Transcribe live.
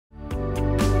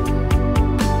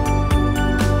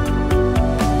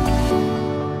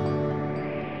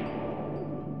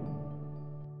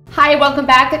Hi, welcome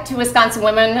back to Wisconsin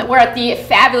Women. We're at the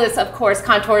fabulous, of course,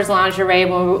 Contours Lingerie,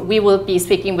 where we will be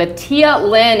speaking with Tia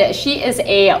Lynn. She is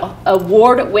a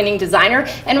award-winning designer,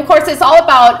 and of course, it's all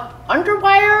about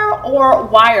underwire or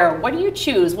wire. What do you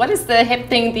choose? What is the hip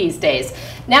thing these days?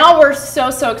 Now we're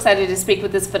so excited to speak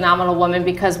with this phenomenal woman,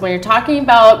 because when you're talking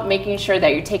about making sure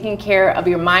that you're taking care of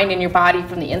your mind and your body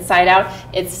from the inside out,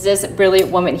 it's this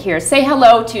brilliant woman here. Say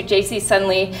hello to JC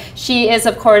Sunley. She is,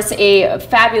 of course, a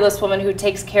fabulous woman who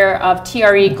takes care of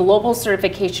TRE Global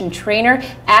Certification Trainer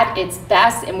at its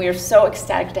best, and we are so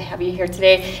ecstatic to have you here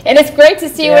today. And it's great to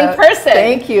see you in person.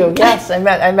 Thank you. Yes, I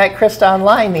met Krista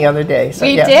online the other day. So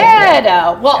we yes,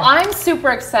 did. Well, I'm super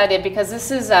excited because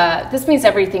this means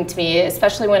everything to me,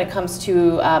 especially when it comes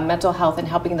to mental health and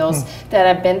helping those that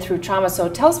have been through trauma. So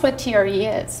tell us what TRE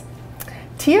is.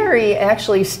 TRE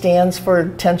actually stands for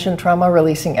Tension Trauma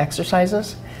Releasing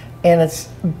Exercises, and it's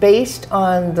based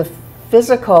on the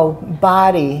physical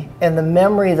body and the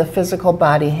memory the physical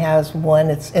body has when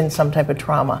it's in some type of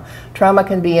trauma. Trauma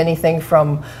can be anything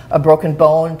from a broken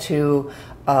bone to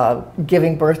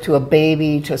giving birth to a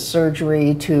baby, to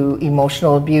surgery, to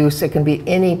emotional abuse. It can be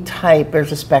any type.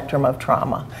 There's a spectrum of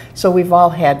trauma. So we've all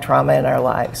had trauma in our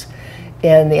lives.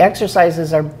 And the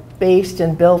exercises are based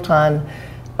and built on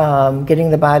getting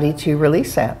the body to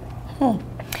release that.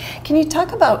 Can you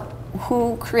talk about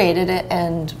who created it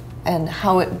and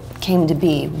how it came to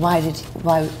be? Why did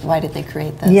they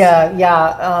create this?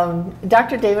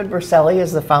 Dr. David Berceli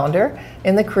is the founder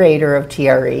and the creator of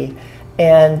TRE.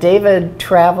 And David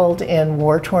traveled in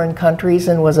war-torn countries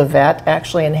and was a vet,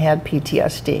 actually, and had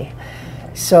PTSD.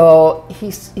 So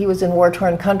he was in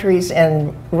war-torn countries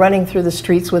and running through the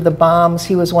streets with the bombs.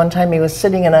 He was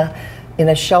sitting in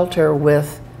a shelter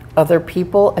with other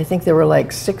people. I think there were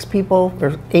like 6 people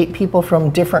or 8 people from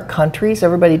different countries,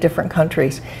 everybody different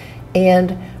countries.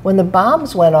 And when the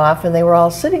bombs went off and they were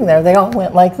all sitting there, they all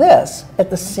went like this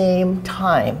at the same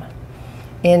time.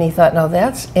 And he thought, now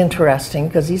that's interesting,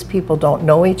 because these people don't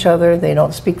know each other, they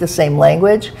don't speak the same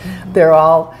language, they're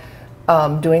all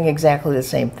doing exactly the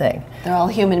same thing. They're all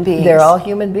human beings. They're all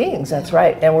human beings, that's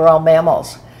right, and we're all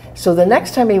mammals. So the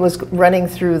next time he was running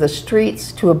through the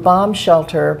streets to a bomb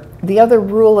shelter, the other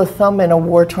rule of thumb in a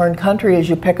war-torn country is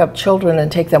you pick up children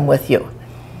and take them with you.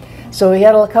 So he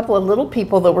had a couple of little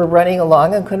people that were running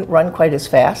along and couldn't run quite as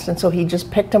fast, and so he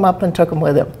just picked them up and took them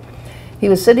with him. He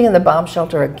was sitting in the bomb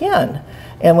shelter again,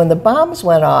 and when the bombs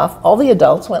went off, all the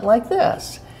adults went like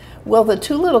this. Well, the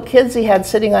 2 little kids he had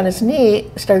sitting on his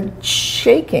knee started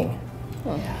shaking.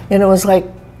 And it was like,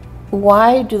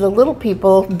 why do the little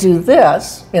people do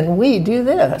this and we do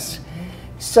this?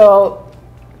 So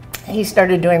he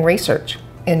started doing research,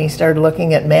 and he started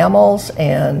looking at mammals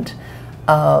and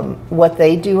what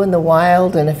they do in the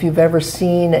wild. And if you've ever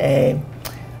seen a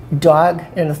dog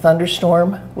in a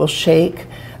thunderstorm will shake,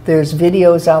 there's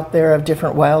videos out there of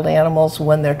different wild animals.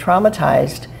 When they're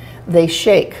traumatized, they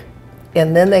shake,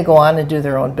 and then they go on and do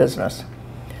their own business.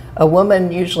 A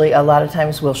woman usually a lot of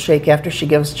times will shake after she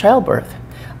gives childbirth.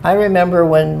 I remember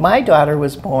when my daughter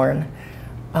was born,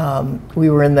 we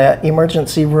were in the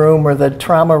emergency room or the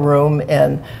trauma room,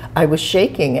 and I was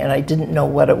shaking and I didn't know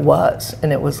what it was.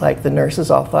 And it was like the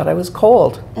nurses all thought I was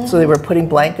cold. So they were putting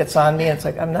blankets on me, and it's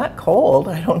like, I'm not cold,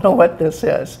 I don't know what this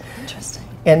is. Interesting.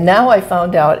 And now I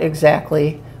found out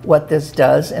exactly what this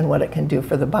does and what it can do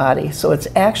for the body. So it's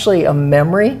actually a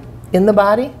memory in the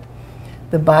body.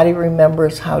 The body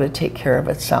remembers how to take care of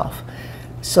itself.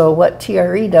 So what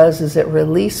TRE does is it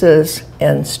releases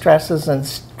and stresses and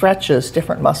stretches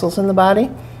different muscles in the body,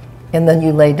 and then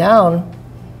you lay down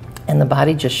and the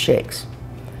body just shakes.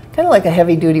 Kind of like a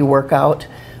heavy-duty workout,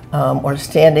 or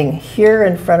standing here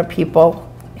in front of people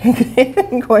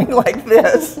and going like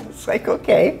this. It's like,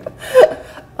 okay.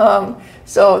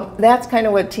 So that's kind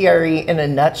of what TRE in a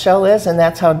nutshell is, and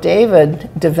that's how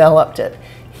David developed it.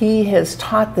 He has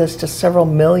taught this to several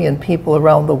million people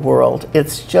around the world.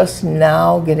 It's just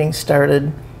now getting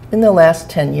started in the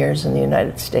last 10 years in the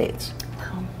United States.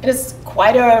 Wow. It is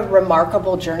quite a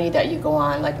remarkable journey that you go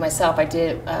on. Like myself, I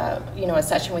did a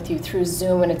session with you through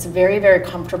Zoom, and it's very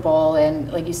comfortable.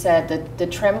 And like you said, the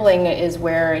trembling is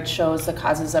where it shows the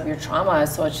causes of your trauma.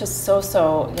 So it's just so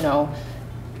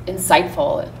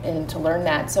insightful and to learn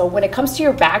that. So when it comes to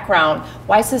your background,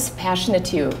 why is this passionate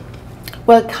to you?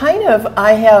 Well,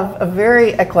 I have a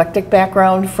very eclectic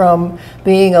background, from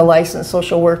being a licensed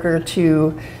social worker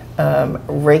to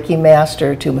Reiki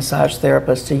master to massage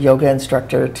therapist to yoga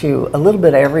instructor to a little bit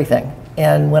of everything.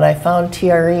 And when I found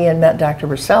TRE and met Dr.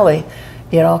 Berceli,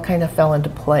 it all kind of fell into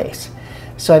place.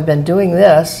 So I've been doing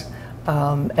this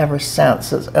ever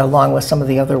since, along with some of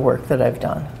the other work that I've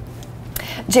done.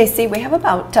 JC, we have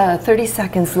about 30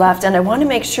 seconds left, and I want to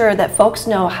make sure that folks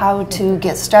know how to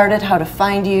get started, how to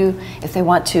find you if they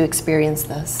want to experience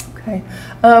this. Okay.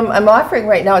 I'm offering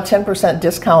right now a 10%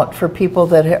 discount for people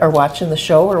that are watching the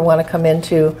show or want to come in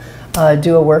to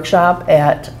do a workshop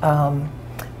at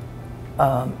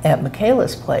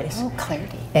Michaela's place. Oh,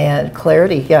 Clarity. And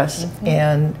Clarity, yes.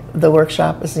 And the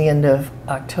workshop is the end of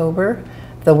October.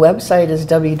 The website is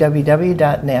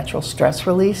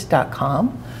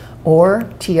www.naturalstressrelease.com or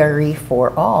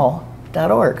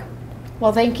treforall.org.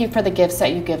 Well, thank you for the gifts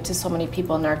that you give to so many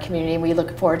people in our community. We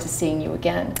look forward to seeing you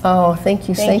again. Oh, thank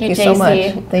you. Thank you, so much.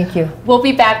 JC. Thank you. We'll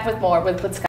be back with more with Scott.